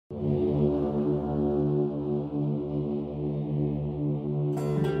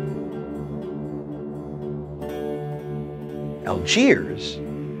Algiers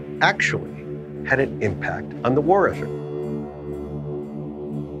actually had an impact on the war effort.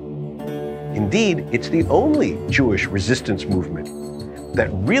 Indeed, it's the only Jewish resistance movement that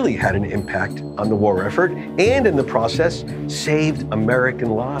really had an impact on the war effort and, in the process, saved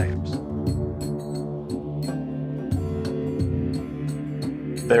American lives.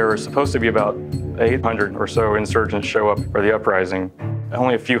 There were supposed to be about 800 or so insurgents show up for the uprising.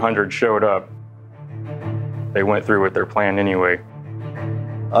 Only a few hundred showed up. They went through with their plan anyway.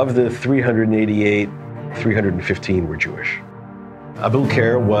 Of the 388, 315 were Jewish. Abul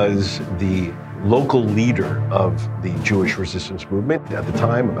Khair was the local leader of the Jewish resistance movement, at the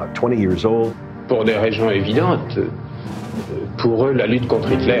time about 20 years old. Pour des raisons évidentes, pour eux, la lutte contre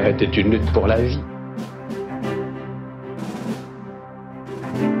Hitler était une lutte pour la vie.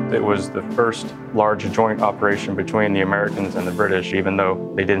 It was the first large joint operation between the Americans and the British, even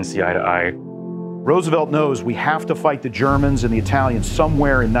though they didn't see eye to eye. Roosevelt knows we have to fight the Germans and the Italians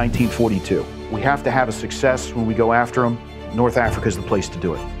somewhere in 1942. We have to have a success when we go after them. North Africa is the place to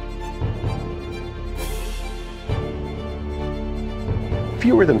do it.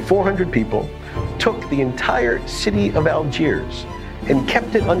 Fewer than 400 people took the entire city of Algiers and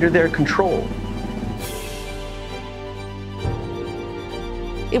kept it under their control.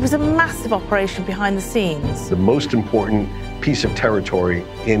 It was a massive operation behind the scenes. The most important piece of territory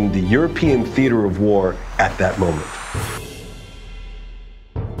in the European theater of war at that moment.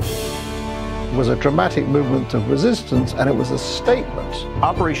 It was a dramatic movement of resistance, and it was a statement.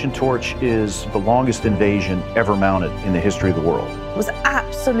 Operation Torch is the longest invasion ever mounted in the history of the world. It was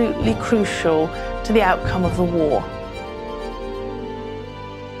absolutely crucial to the outcome of the war.